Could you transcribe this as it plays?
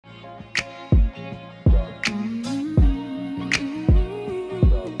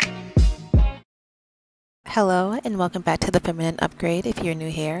Hello and welcome back to the Feminine Upgrade. If you're new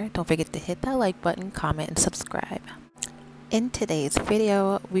here, don't forget to hit that like button, comment, and subscribe. In today's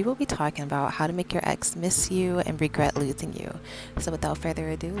video, we will be talking about how to make your ex miss you and regret losing you. So without further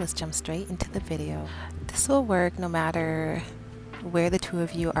ado, let's jump straight into the video. This will work no matter where the two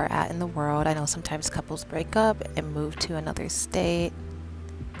of you are at in the world. I know sometimes couples break up and move to another state.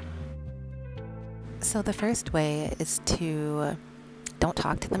 So the first way is to don't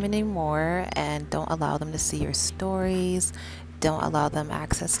talk to them anymore and don't allow them to see your stories. Don't allow them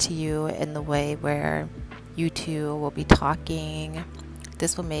access to you in the way where you two will be talking.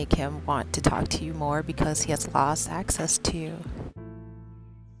 This will make him want to talk to you more because he has lost access to you.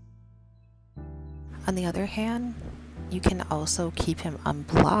 On the other hand, you can also keep him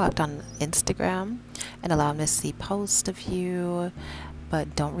unblocked on Instagram and allow him to see posts of you,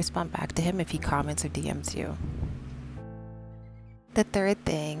 but don't respond back to him if he comments or DMs you. The third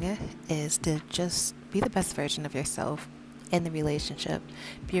thing is to just be the best version of yourself in the relationship.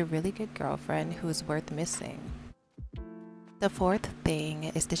 Be a really good girlfriend who is worth missing. The fourth thing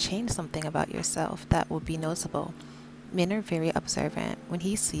is to change something about yourself that will be noticeable. Men are very observant. When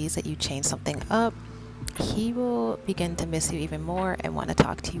he sees that you change something up, he will begin to miss you even more and want to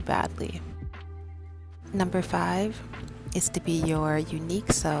talk to you badly. Number 5 is to be your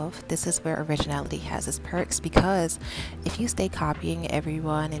unique self. This is where originality has its perks, because if you stay copying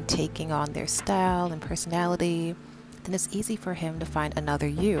everyone and taking on their style and personality, then it's easy for him to find another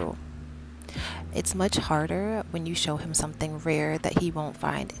you. It's much harder when you show him something rare that he won't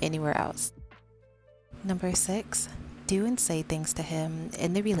find anywhere else. Number 6, do and say things to him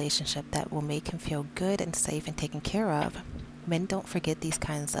in the relationship that will make him feel good and safe and taken care of. Men don't forget these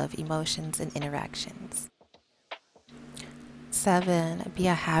kinds of emotions and interactions. 7, be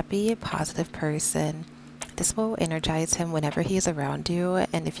a happy, positive person. This will energize him whenever he is around you,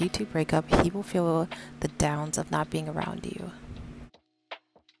 and if you two break up, he will feel the downs of not being around you.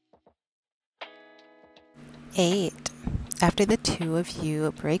 8, after the two of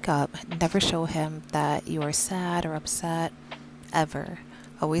you break up, never show him that you are sad or upset, ever.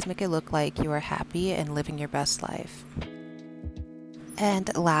 Always make it look like you are happy and living your best life.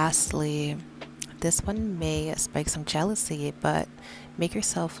 And lastly, this one may spike some jealousy, but make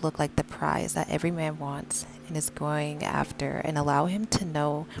yourself look like the prize that every man wants and is going after, and allow him to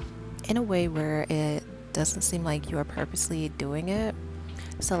know in a way where it doesn't seem like you are purposely doing it.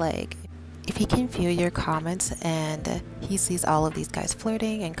 So like, if he can view your comments and he sees all of these guys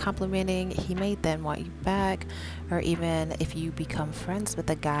flirting and complimenting, he may then want you back. Or even if you become friends with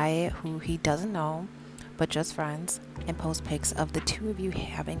a guy who he doesn't know, but just friends, and post pics of the two of you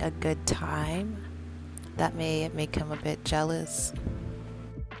having a good time, that may make him a bit jealous.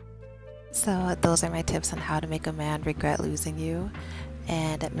 So those are my tips on how to make a man regret losing you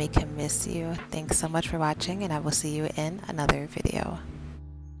and make him miss you. Thanks so much for watching, and I will see you in another video.